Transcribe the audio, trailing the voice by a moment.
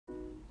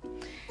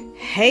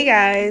Hey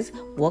guys,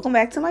 welcome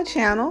back to my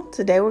channel.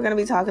 Today we're going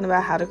to be talking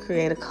about how to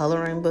create a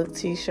coloring book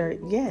t-shirt.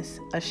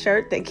 Yes, a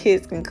shirt that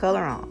kids can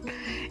color on.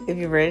 If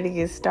you're ready to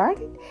get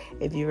started,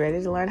 if you're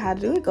ready to learn how to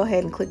do it, go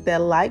ahead and click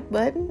that like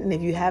button. And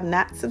if you have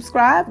not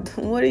subscribed,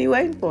 what are you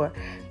waiting for?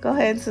 Go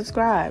ahead and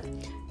subscribe.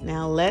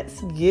 Now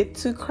let's get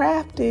to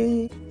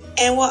crafting.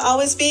 And we'll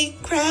always be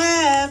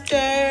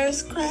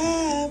crafters,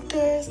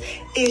 crafters.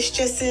 It's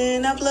just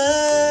in our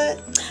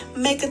blood.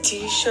 Make a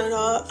t-shirt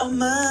or a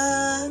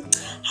mug.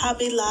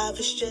 Hobby Live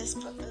is just...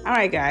 All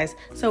right, guys.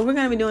 So we're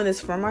going to be doing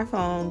this from my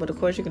phone, but of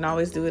course you can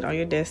always do it on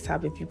your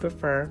desktop if you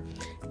prefer.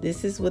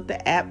 This is what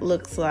the app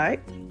looks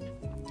like.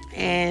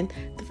 And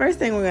the first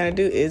thing we're going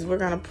to do is we're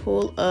going to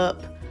pull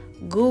up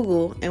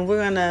Google and we're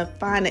going to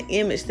find an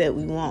image that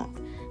we want.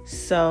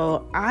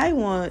 So I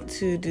want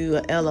to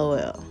do a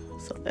LOL.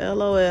 So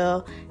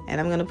LOL,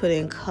 and I'm going to put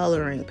in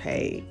coloring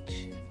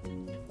page.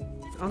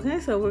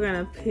 Okay, so we're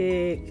going to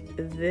pick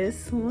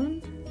this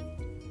one.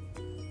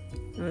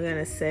 We're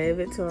going to save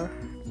it to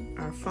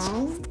our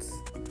phones.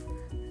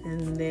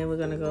 And then we're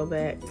going to go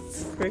back to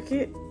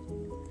Cricut.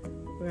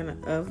 We're going to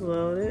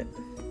upload it.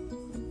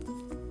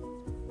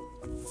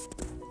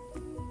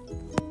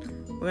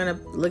 We're going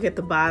to look at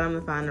the bottom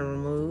and find the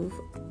remove.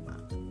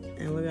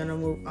 And we're going to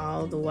remove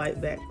all the white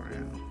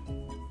background.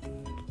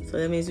 So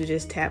that means we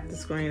just tap the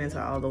screen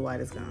until all the white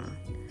is gone.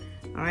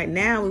 All right,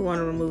 now we want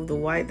to remove the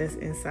white that's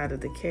inside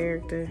of the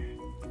character.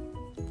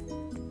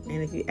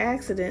 And if you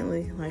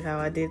accidentally, like how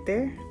I did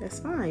there, that's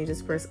fine. You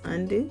just press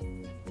undo.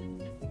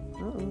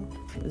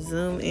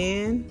 Zoom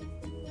in.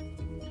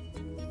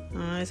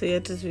 All right, so you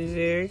have to be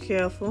very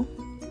careful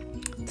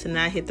to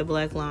not hit the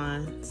black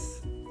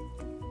lines.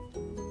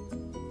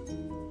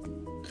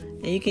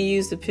 And you can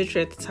use the picture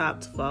at the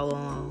top to follow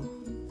along.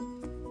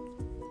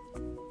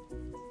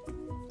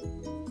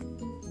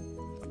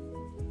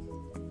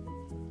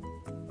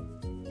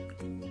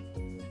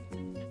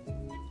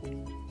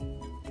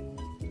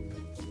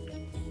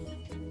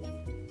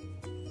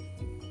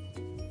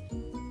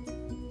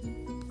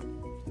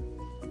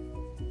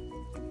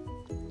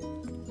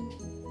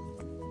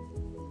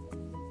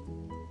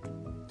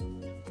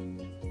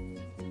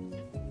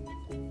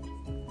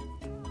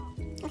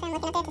 Okay, I'm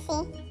looking up there to see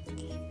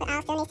what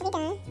all still needs to be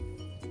done.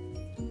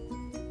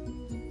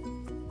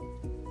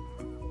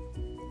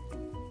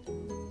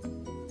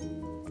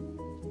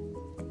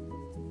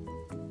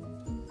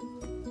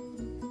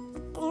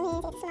 Zoom in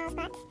to the small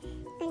spots.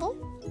 Undo.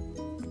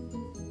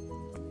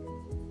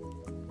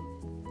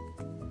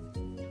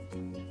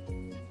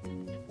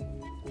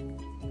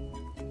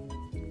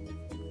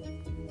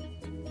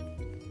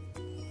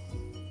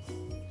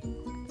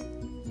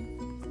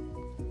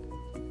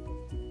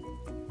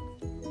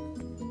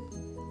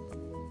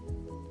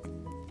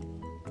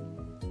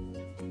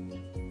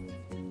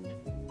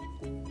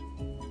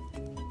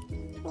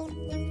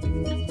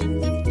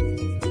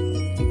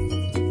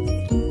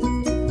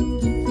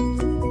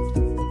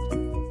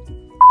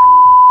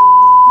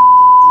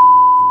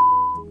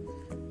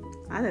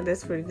 I think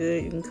that's pretty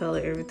good. You can color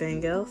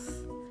everything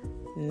else.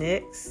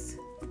 Next,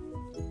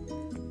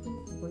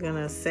 we're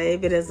gonna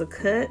save it as a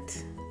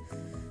cut.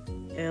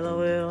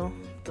 LOL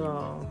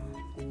draw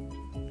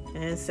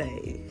and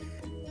save.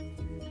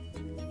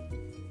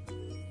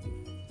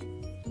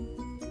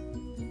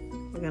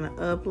 We're gonna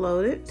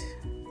upload it.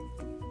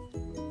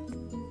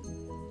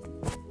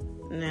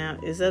 Now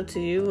it's up to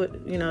you,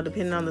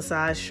 depending on the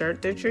size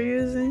shirt that you're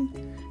using.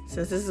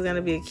 Since this is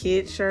gonna be a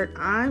kid shirt,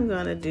 I'm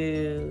gonna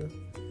do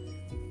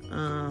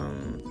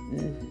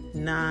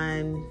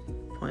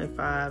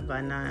 9.5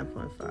 by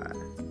 9.5.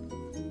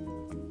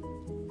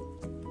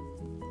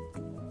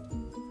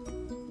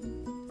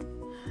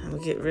 I'm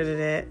gonna get rid of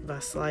that by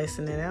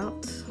slicing it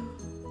out.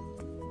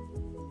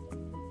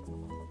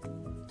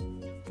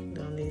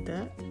 Don't need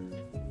that.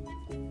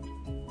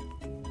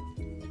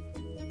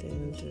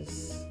 Then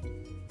just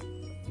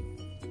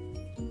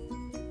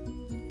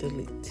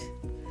delete.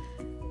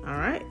 All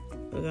right,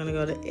 we're gonna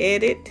go to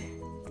edit.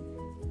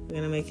 We're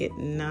gonna make it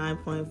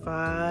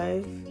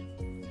 9.5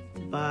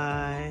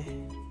 by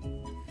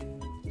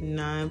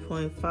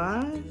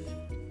 9.5.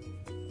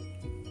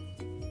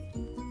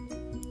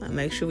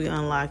 Make sure we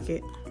unlock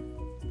it.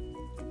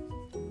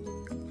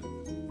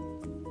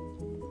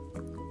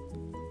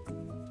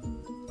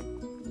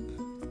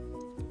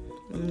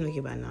 Let me make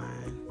it by 9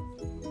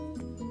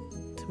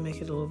 to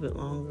make it a little bit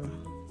longer,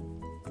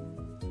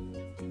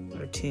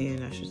 or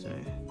 10, I should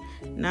say.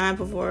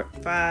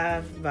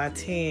 9.5 by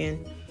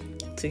 10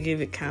 to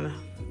give it kind of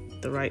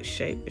the right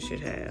shape it should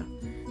have.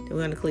 Then we're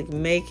going to click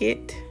make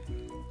it.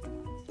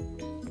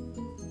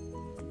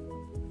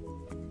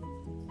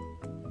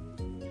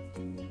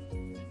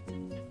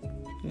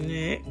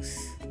 Next,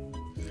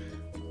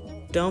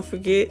 don't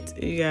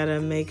forget, you gotta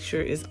make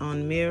sure it's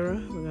on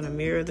mirror. We're gonna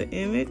mirror the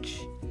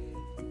image.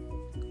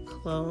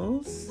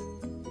 Close.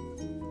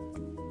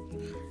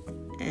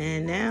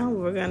 And now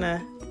we're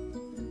gonna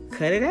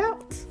cut it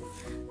out.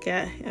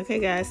 Okay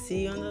guys,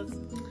 see you on the...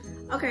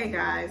 Okay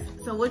guys,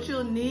 so what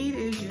you'll need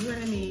is you're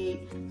gonna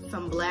need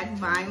some black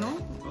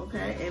vinyl,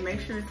 okay? And make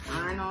sure it's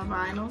iron on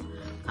vinyl.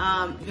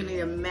 You're gonna need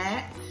a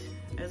mat,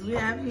 as we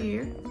have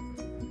here.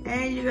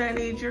 And you're gonna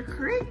need your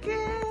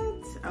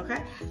Cricut,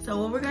 okay? So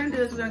what we're gonna do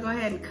is we're gonna go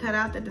ahead and cut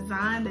out the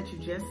design that you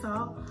just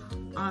saw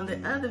on the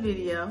other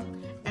video.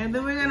 And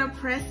then we're gonna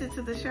press it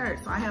to the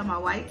shirt. So I have my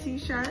white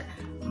t-shirt,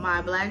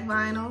 my black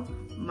vinyl,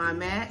 my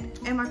mat,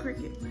 and my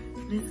Cricut.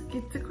 Let's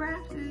get to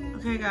crafting.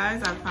 Okay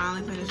guys, I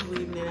finally finished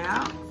weeding it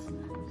out.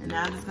 And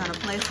now I'm just gonna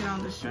place it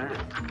on the shirt.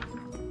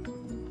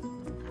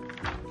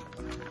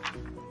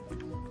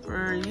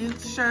 For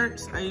youth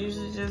shirts, I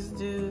usually just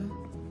do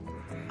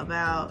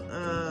about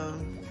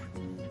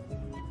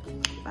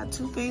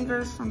 2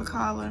 fingers from the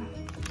collar.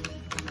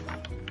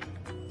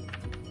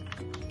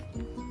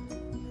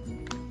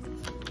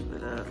 Keep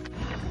it up.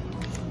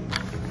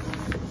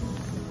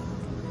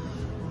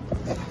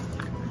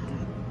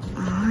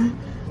 Alright.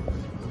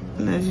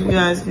 And as you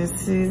guys can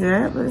see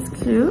that, but it's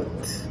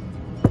cute.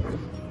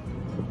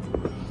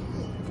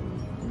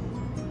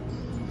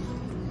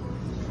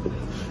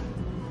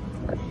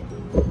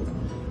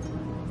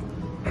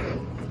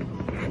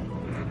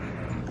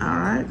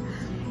 Alright,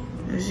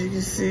 as you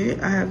can see,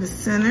 I have it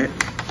centered.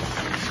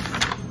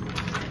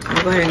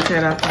 I'll go ahead and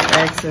cut off the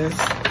excess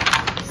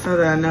so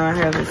that I know I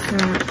have it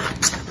centered.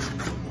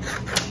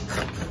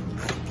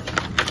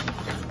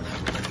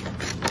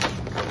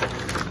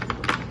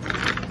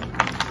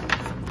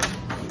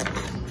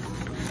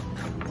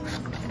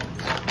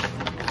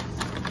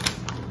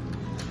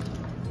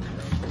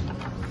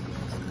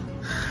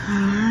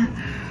 Alright.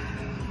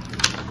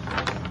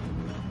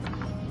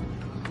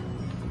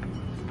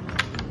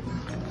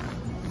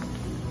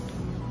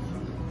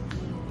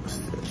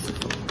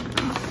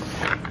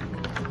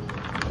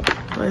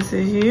 Place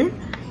it here.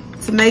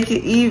 To make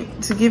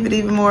it to give it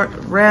even more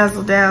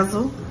razzle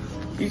dazzle,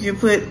 you can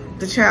put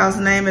the child's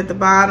name at the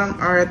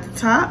bottom or at the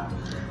top.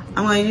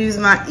 I'm going to use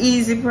my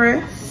easy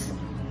press.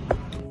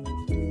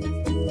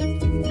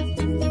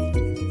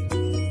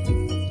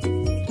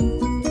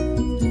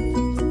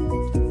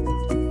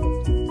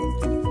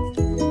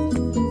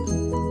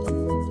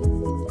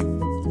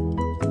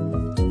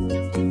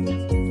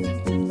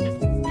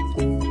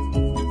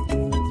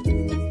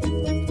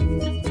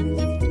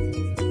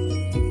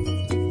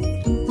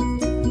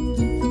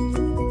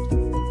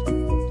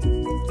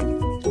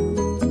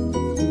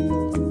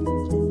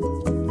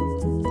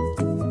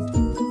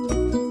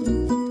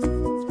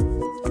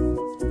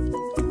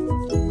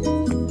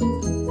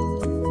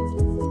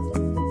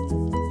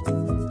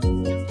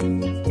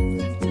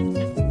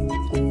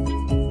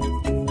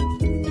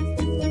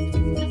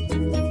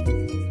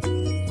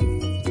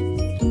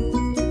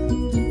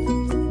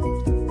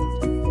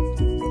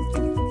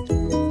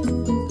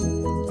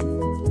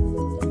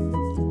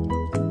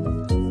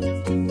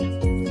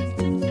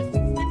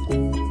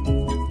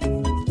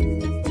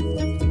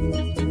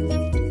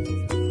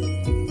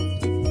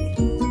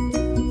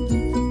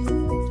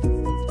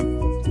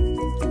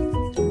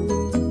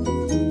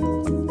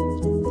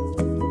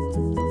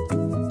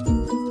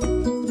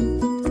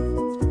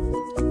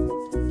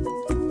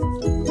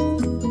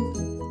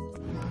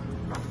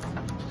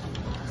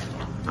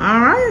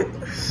 Alright,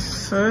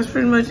 so that's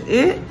pretty much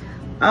it.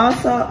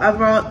 Also, I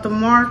brought the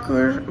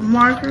markers,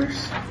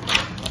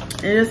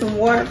 and just some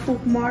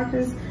waterproof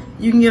markers.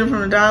 You can get them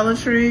from the Dollar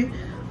Tree,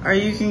 or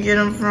you can get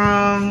them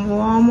from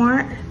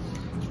Walmart.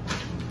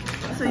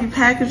 So you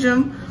package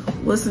them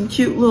with some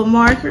cute little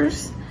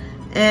markers,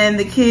 and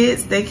the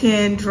kids, they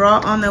can draw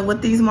on them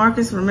with these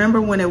markers.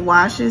 Remember, when it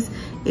washes,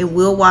 it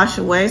will wash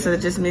away, so that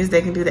just means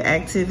they can do the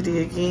activity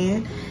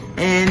again,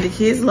 and the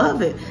kids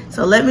love it.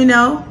 So let me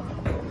know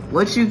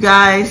what you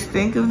guys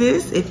think of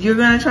this, if you're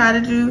gonna try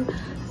to do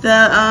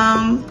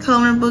the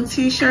coloring book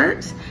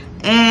t-shirts,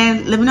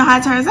 and let me know how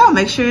it turns out.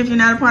 Make sure if you're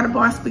not a part of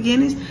Boss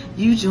Beginners,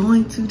 you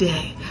join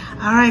today.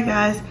 All right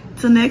guys,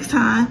 till next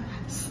time,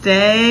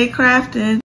 stay crafting.